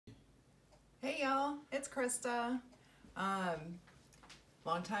Hey y'all, it's Krista.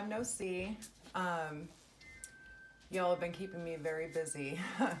 Long time no see. Y'all have been keeping me very busy.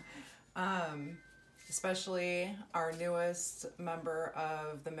 Especially our newest member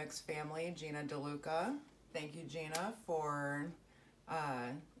of the mixed family, Gina DeLuca. Thank you, Gina, for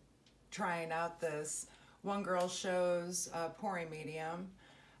trying out this One Girl Show's pouring medium.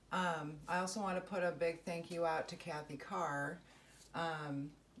 I also want to put a big thank you out to Kathy Carr.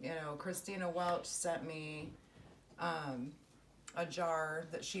 You know, Christina Welch sent me a jar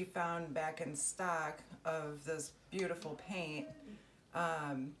that she found back in stock of this beautiful paint,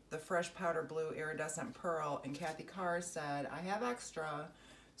 the Fresh Powder Blue Iridescent Pearl, and Kathy Carr said, I have extra,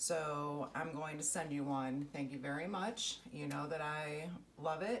 so I'm going to send you one. Thank you very much. You know that I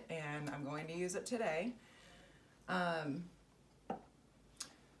love it, and I'm going to use it today.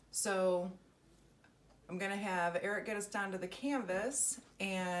 So I'm gonna have Eric get us down to the canvas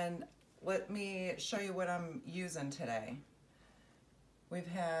and let me show you what I'm using today. We've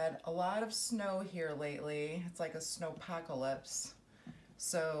had a lot of snow here lately. It's like a snowpocalypse.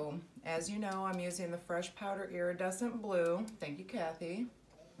 So as you know, I'm using the Fresh Powder Iridescent Blue. Thank you, Kathy.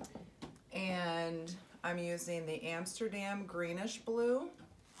 And I'm using the Amsterdam Greenish Blue.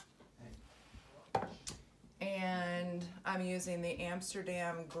 And I'm using the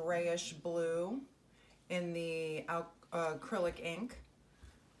Amsterdam Grayish Blue in the acrylic ink.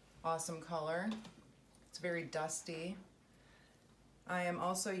 Awesome color. It's very dusty. I am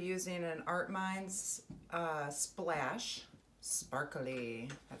also using an Art Minds Splash Sparkly.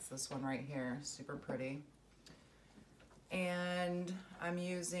 That's this one right here, super pretty. And I'm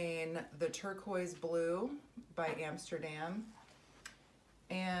using the Turquoise Blue by Amsterdam.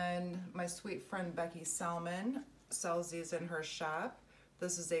 And my sweet friend Becky Selman sells these in her shop.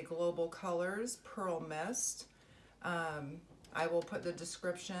 This is a Global Colors Pearl Mist. I will put the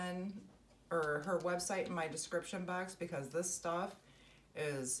description or her website in my description box because this stuff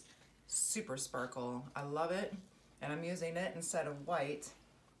is super sparkle. I love it, and I'm using it instead of white.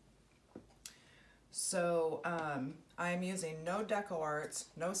 So I'm using no deco arts,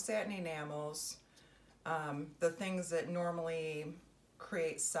 no satin enamels, the things that normally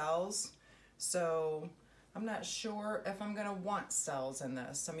create cells. So I'm not sure if I'm gonna want cells in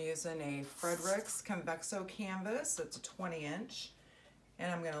this. I'm using a Frederick's convexo canvas. It's a 20-inch,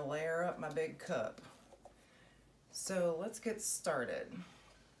 and I'm gonna layer up my big cup. So let's get started.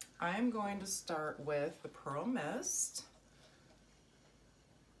 I'm going to start with the Pearl Mist,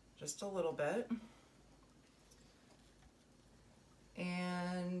 just a little bit.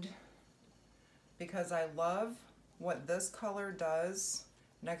 And because I love what this color does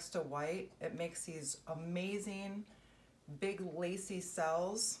next to white, it makes these amazing big lacy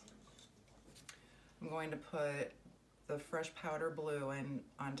cells. I'm going to put the Fresh Powder Blue in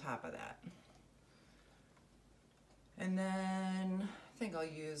on top of that. And then I think I'll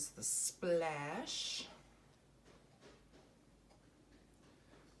use the Splash.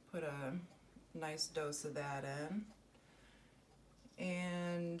 Put a nice dose of that in.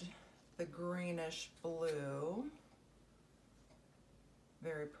 And the Greenish Blue.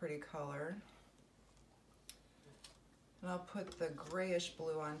 Very pretty color. And I'll put the Grayish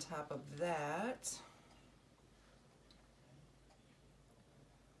Blue on top of that.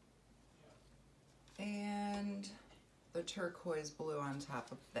 And the Turquoise Blue on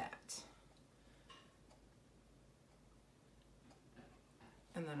top of that.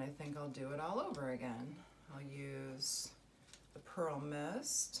 And then I think I'll do it all over again. I'll use the Pearl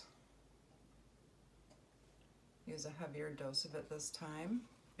Mist. Use a heavier dose of it this time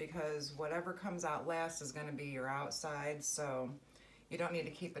because whatever comes out last is going to be your outside, so you don't need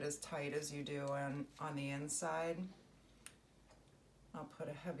to keep it as tight as you do on the inside. I'll put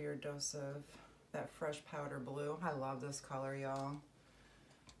a heavier dose of that Fresh Powder Blue. I love this color, y'all.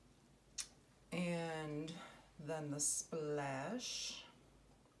 And then the Splash.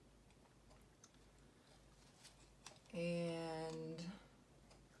 And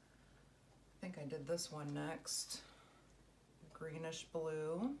I think I did this one next. Greenish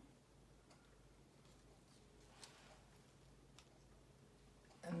Blue.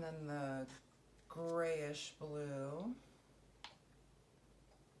 And then the Grayish Blue.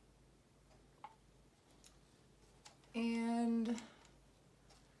 And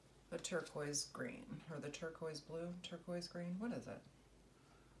the Turquoise Green, or the Turquoise Blue, Turquoise Green, what is it?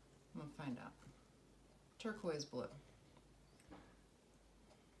 I'm gonna find out. Turquoise Blue.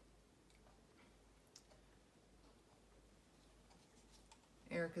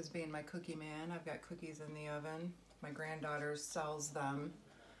 Eric is being my cookie man. I've got cookies in the oven. My granddaughter sells them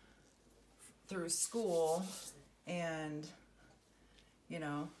through school, and you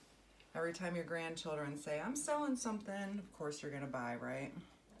know, Every time your grandchildren say, I'm selling something, of course you're gonna buy, right?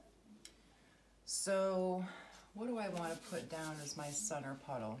 So what do I want to put down as my center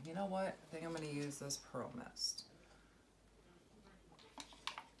puddle? You know what? I think I'm gonna use this Pearl Mist.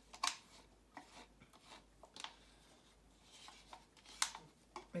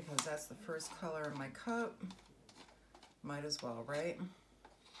 Because that's the first color in my cup. Might as well, right?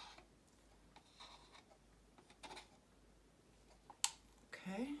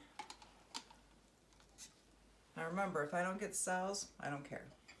 Okay. Now remember, if I don't get cells, I don't care.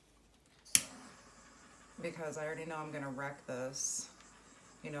 Because I already know I'm gonna wreck this.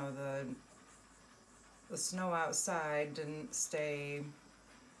 You know, the snow outside didn't stay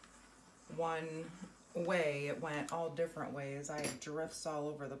one way, it went all different ways. I had drifts all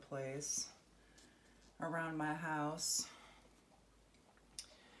over the place around my house.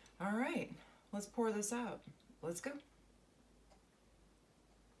 All right, let's pour this out. Let's go.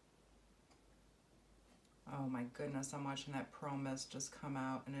 Oh my goodness, I'm watching that Pearl Mist just come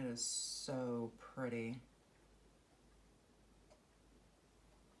out and it is so pretty.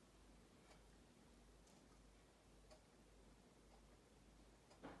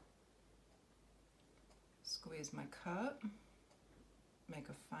 Squeeze my cup, make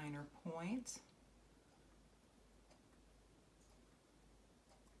a finer point.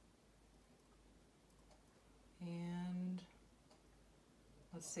 And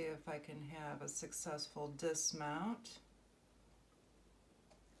let's see if I can have a successful dismount.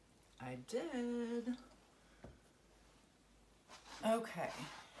 I did. Okay,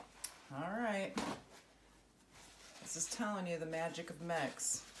 all right. This is telling you the magic of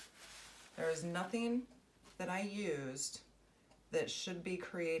mix. There is nothing that I used that should be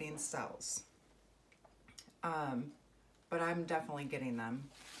creating cells. But I'm definitely getting them.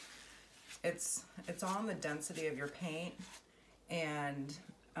 It's on the density of your paint and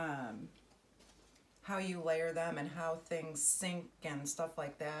how you layer them and how things sink and stuff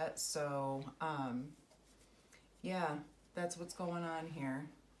like that. So yeah, that's what's going on here.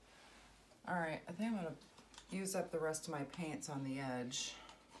 All right, I think I'm gonna use up the rest of my paints on the edge.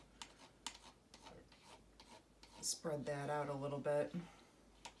 Spread that out a little bit.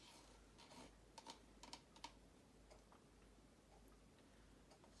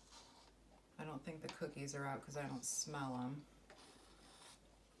 I don't think the cookies are out because I don't smell them.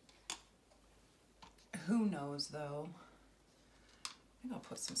 Who knows though? I think I'll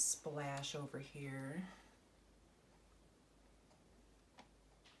put some splash over here.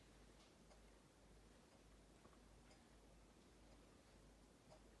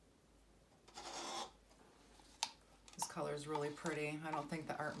 Color is really pretty. I don't think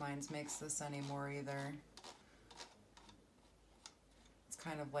the Art Minds makes this anymore either. It's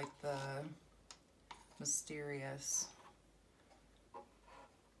kind of like the Mysterious.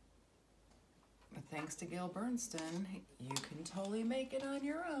 But thanks to Gail Bernstein, you can totally make it on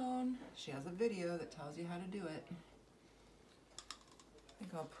your own. She has a video that tells you how to do it. I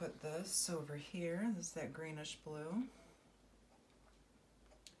think I'll put this over here. This is that Greenish Blue.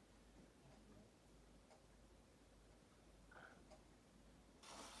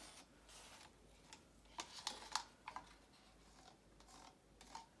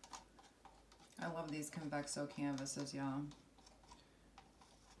 I love these convexo canvases, y'all.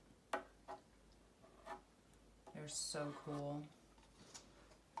 They're so cool.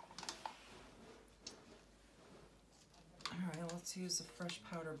 All right, let's use the fresh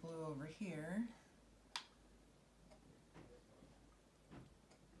powder blue over here.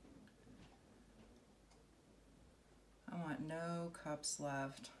 I want no cups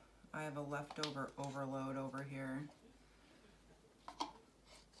left. I have a leftover overload over here.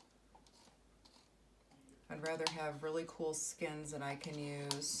 I'd rather have really cool skins that I can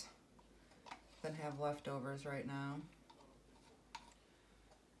use than have leftovers right now.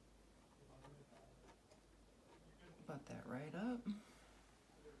 Butt that right up.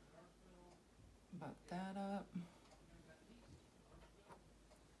 Butt that up.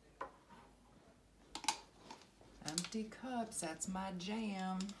 Empty cups, that's my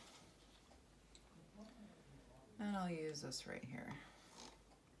jam. And I'll use this right here.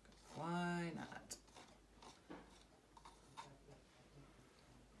 Why not?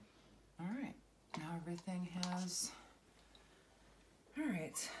 All right, now everything has, all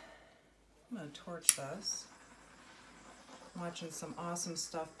right, I'm gonna torch this. I'm watching some awesome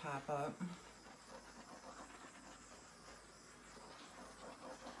stuff pop up.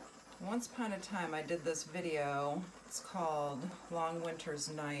 Once upon a time I did this video, it's called Long Winter's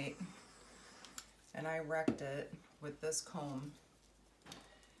Night, and I wrecked it with this comb.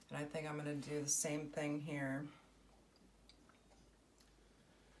 And I think I'm gonna do the same thing here.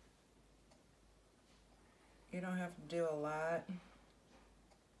 you don't have to do a lot.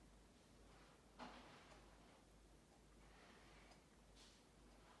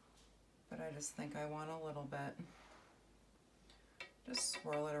 But I just think I want a little bit. Just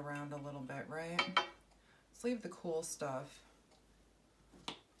swirl it around a little bit, right? Let's leave the cool stuff.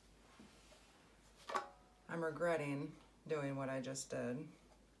 I'm regretting doing what I just did.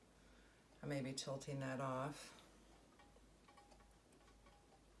 I may be tilting that off.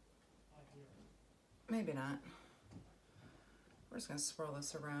 Maybe not. We're just gonna swirl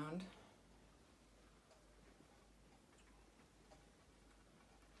this around.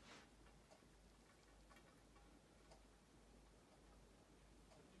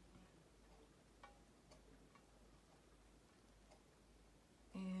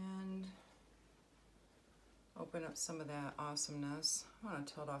 And open up some of that awesomeness. I want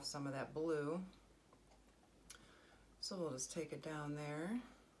to tilt off some of that blue. So we'll just take it down there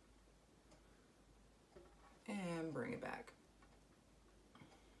and bring it back.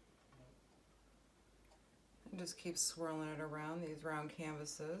 And just keep swirling it around. These round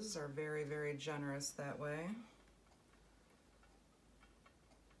canvases are very, very generous that way.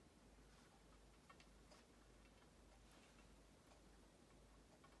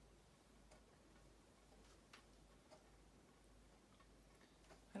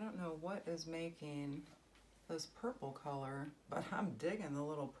 I don't know what is making this purple color, but I'm digging the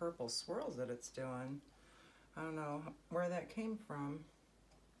little purple swirls that it's doing. I don't know where that came from.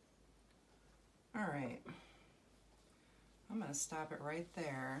 All right, I'm gonna stop it right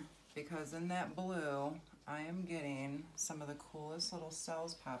there because in that blue, I am getting some of the coolest little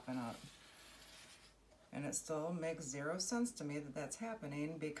cells popping up. And it still makes 0 sense to me that that's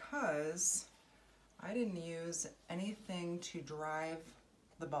happening because I didn't use anything to drive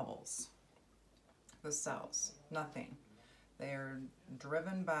the bubbles, the cells, nothing. They are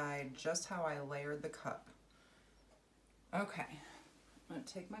driven by just how I layered the cup. Okay, I'm gonna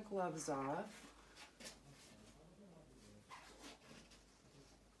take my gloves off.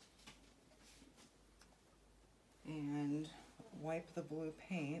 And wipe the blue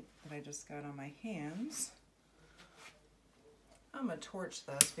paint that I just got on my hands. I'm gonna torch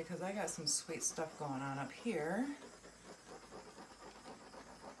this because I got some sweet stuff going on up here.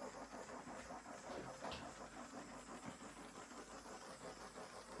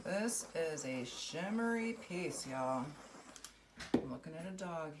 This is a shimmery piece, y'all. I'm looking at a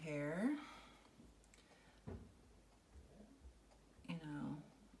dog hair. You know,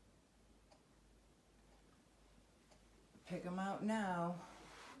 pick them out now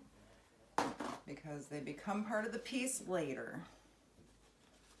because they become part of the piece later.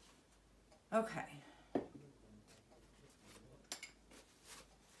 Okay.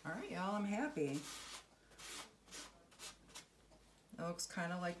 All right, y'all, I'm happy. It looks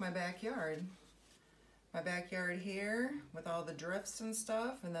kind of like my backyard. My backyard here with all the drifts and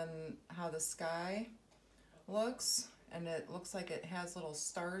stuff, and then how the sky looks, and it looks like it has little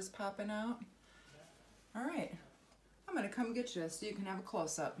stars popping out. All right, I'm gonna come get you so you can have a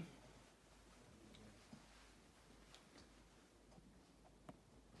close-up.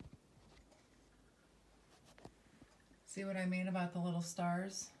 See what I mean about the little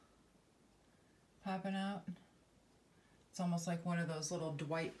stars popping out? It's almost like one of those little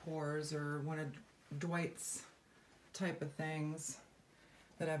Dwight pours or one of Dwight's type of things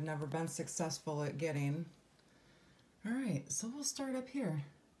that I've never been successful at getting. All right, so we'll start up here.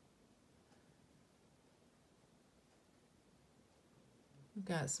 We've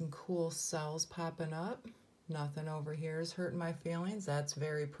got some cool cells popping up. Nothing over here is hurting my feelings. That's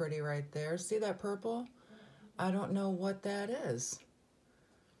very pretty right there. See that purple? I don't know what that is.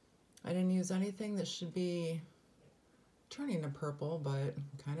 I didn't use anything that should be turning to purple, but I'm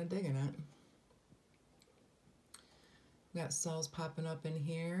kind of digging it. We got cells popping up in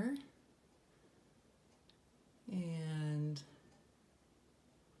here. And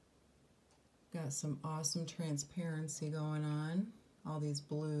got some awesome transparency going on. All these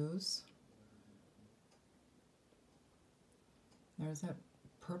blues. There's that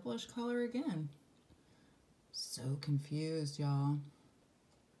purplish color again. So confused, y'all.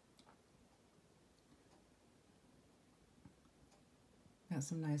 Got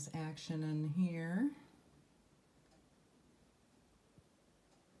some nice action in here.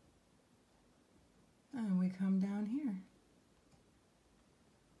 And we come down here.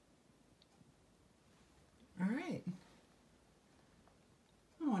 All right.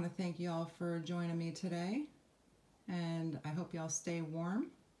 I want to thank you all for joining me today. And I hope y'all stay warm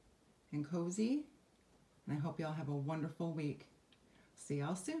and cozy. And I hope y'all have a wonderful week. See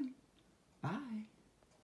y'all soon. Bye.